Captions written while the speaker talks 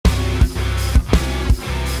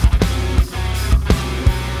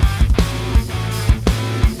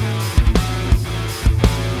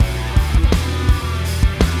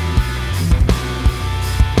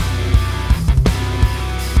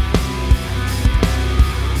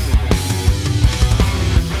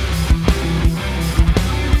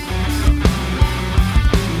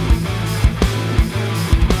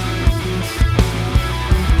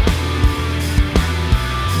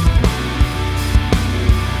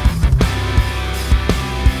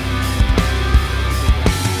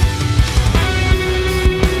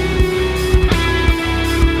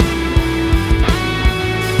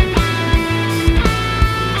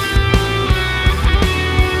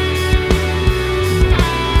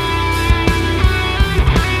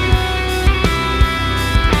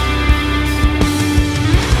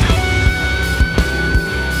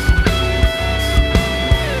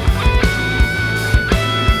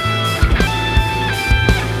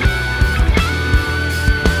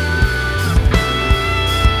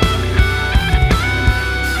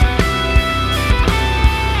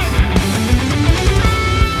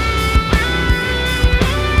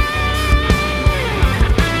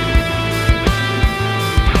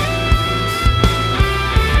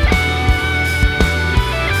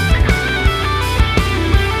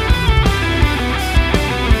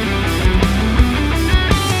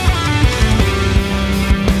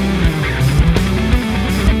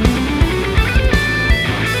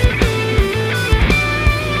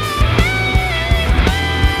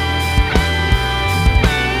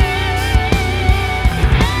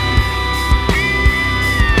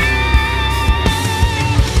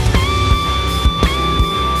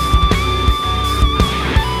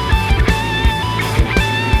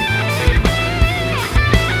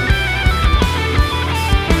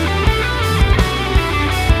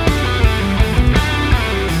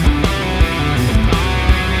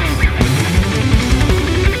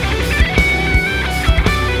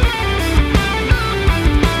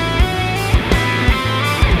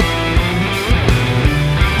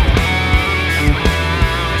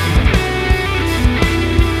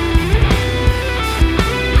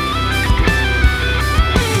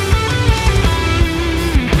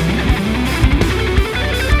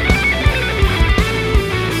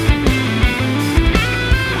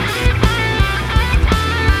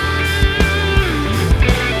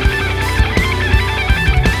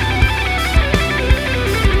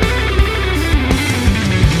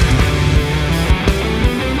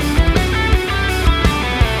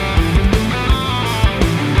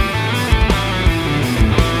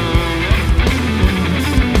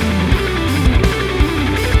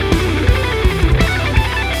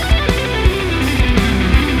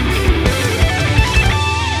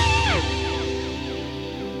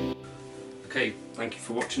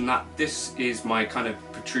that, this is my kind of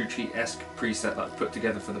Petrucci-esque preset that I've put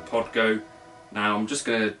together for the Pod Go. Now I'm just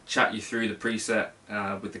going to chat you through the preset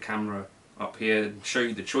with the camera up here and show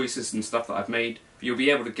you the choices and stuff that I've made. You'll be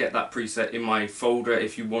able to get that preset in my folder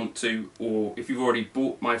if you want to, or if you've already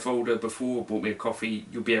bought my folder before, bought me a coffee,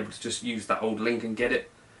 you'll be able to just use that old link and get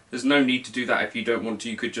it. There's no need to do that if you don't want to.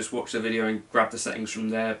 You could just watch the video and grab the settings from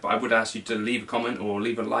there, but I would ask you to leave a comment or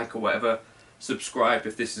leave a like or whatever. Subscribe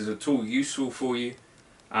if this is at all useful for you.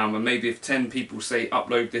 And maybe if 10 people say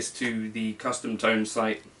upload this to the custom tone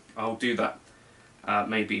site, I'll do that.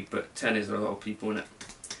 Maybe, but 10 is a lot of people in it.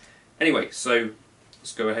 Anyway, so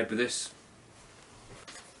let's go ahead with this.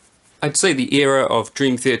 I'd say the era of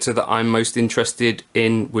Dream Theater that I'm most interested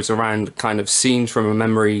in was around kind of Scenes from a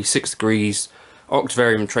Memory, 6 Degrees,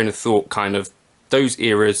 Octavarium, Train of Thought, kind of those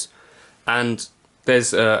eras. And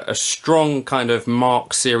there's a strong kind of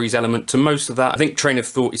Mark series element to most of that. I think Train of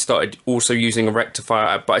Thought he started also using a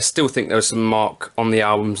rectifier, but I still think there was some Mark on the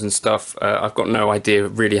albums and stuff. I've got no idea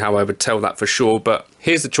really how I would tell that for sure, but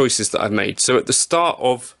here's the choices that I've made. So at the start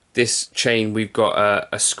of this chain we've got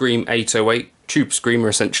a Scream 808, tube screamer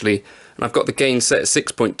essentially, and I've got the gain set at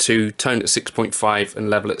 6.2, tone at 6.5 and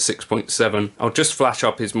level at 6.7. I'll just flash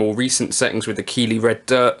up his more recent settings with the Keeley Red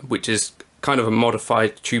Dirt, which is kind of a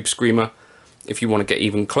modified tube screamer if you want to get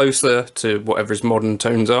even closer to whatever his modern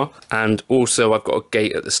tones are. And also I've got a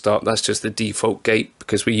gate at the start, that's just the default gate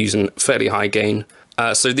because we're using fairly high gain.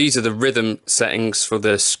 So these are the rhythm settings for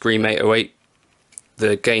the Scream 808.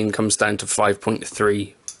 The gain comes down to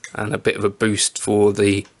 5.3 and a bit of a boost for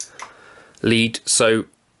the lead. So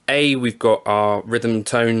A, we've got our rhythm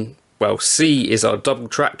tone. Well, C is our double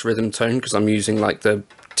tracked rhythm tone because I'm using like the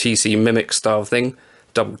TC Mimic style thing,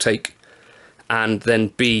 double take. And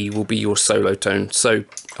then B will be your solo tone. So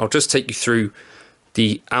I'll just take you through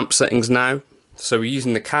the amp settings now. So we're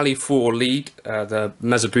using the Cali 4 lead, the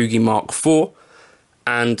Mesa Boogie Mark IV.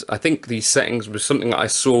 And I think these settings was something that I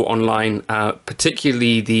saw online,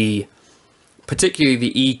 particularly the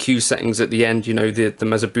EQ settings at the end, you know, the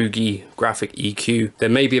Mesa Boogie graphic EQ. They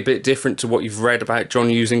may be a bit different to what you've read about John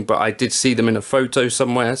using, but I did see them in a photo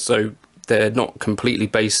somewhere, so they're not completely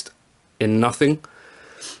based in nothing.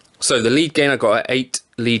 So the lead gain I got at 8,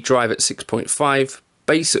 lead drive at 6.5,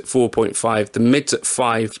 bass at 4.5, the mids at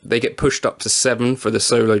 5, they get pushed up to 7 for the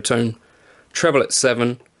solo tone, treble at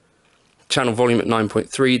 7, channel volume at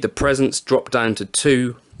 9.3, the presence dropped down to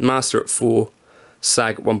 2, master at 4,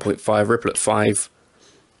 sag at 1.5, ripple at 5,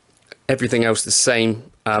 everything else the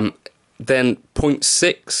same. Then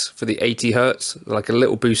 0.6 for the 80 Hertz, like a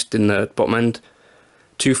little boost in the bottom end,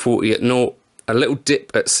 240 at 0, a little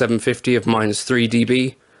dip at 750 of minus 3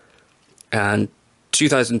 dB, and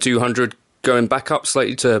 2200 going back up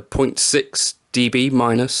slightly to 0.6 dB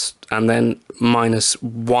minus, and then minus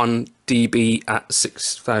 1 dB at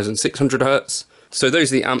 6600 Hertz. So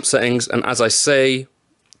those are the amp settings, and as I say,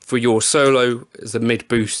 for your solo is a mid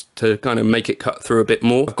boost to kind of make it cut through a bit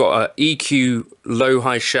more. I've got a EQ low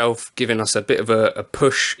high shelf giving us a bit of a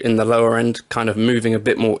push in the lower end, kind of moving a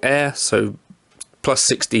bit more air, so plus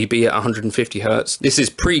 6 dB at 150 Hertz. This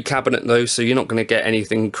is pre-cabinet though, so you're not going to get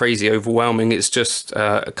anything crazy overwhelming. It's just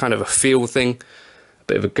kind of a feel thing, a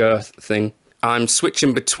bit of a girth thing. I'm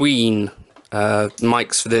switching between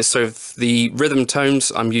mics for this. So the rhythm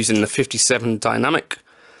tones, I'm using the 57 dynamic,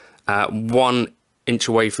 1 inch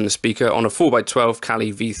away from the speaker on a 4x12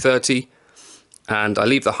 Cali V30, and I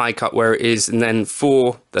leave the high cut where it is. And then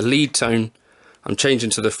for the lead tone, I'm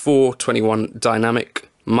changing to the 421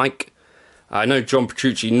 dynamic mic. I know John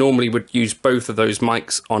Petrucci normally would use both of those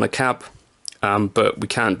mics on a cab, but we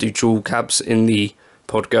can't do dual cabs in the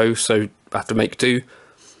Pod Go, so I have to make do.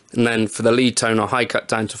 And then for the lead tone, I high cut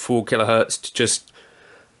down to 4 kHz to just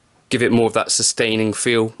give it more of that sustaining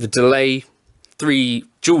feel. The delay, 3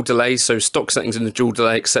 dual delays, so stock settings in the dual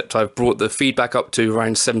delay, except I've brought the feedback up to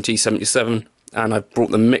around 70, 77, and I've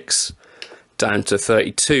brought the mix down to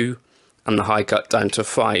 32, and the high cut down to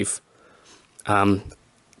 5.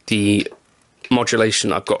 The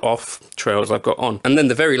modulation I've got off, trails I've got on. And then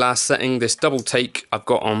the very last setting, this double take I've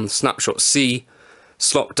got on Snapshot C,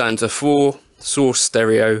 slot down to 4, source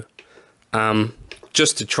stereo,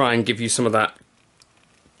 just to try and give you some of that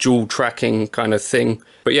dual tracking kind of thing.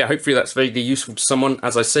 But yeah, hopefully that's vaguely useful to someone.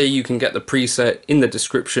 As I say, you can get the preset in the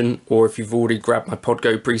description, or if you've already grabbed my Pod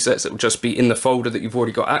Go presets, it will just be in the folder that you've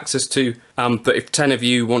already got access to. But if 10 of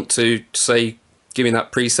you want to say, give me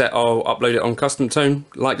that preset, I'll upload it on custom tone.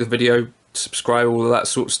 Like the video, subscribe, all of that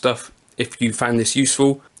sort of stuff if you found this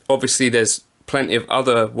useful. Obviously there's plenty of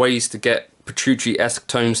other ways to get Petrucci-esque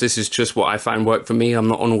tones. This is just what I found worked for me. I'm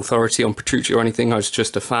not on authority on Petrucci or anything. I was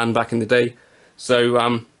just a fan back in the day.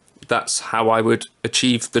 So that's how I would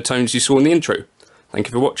achieve the tones you saw in the intro. Thank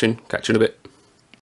you for watching. Catch you in a bit.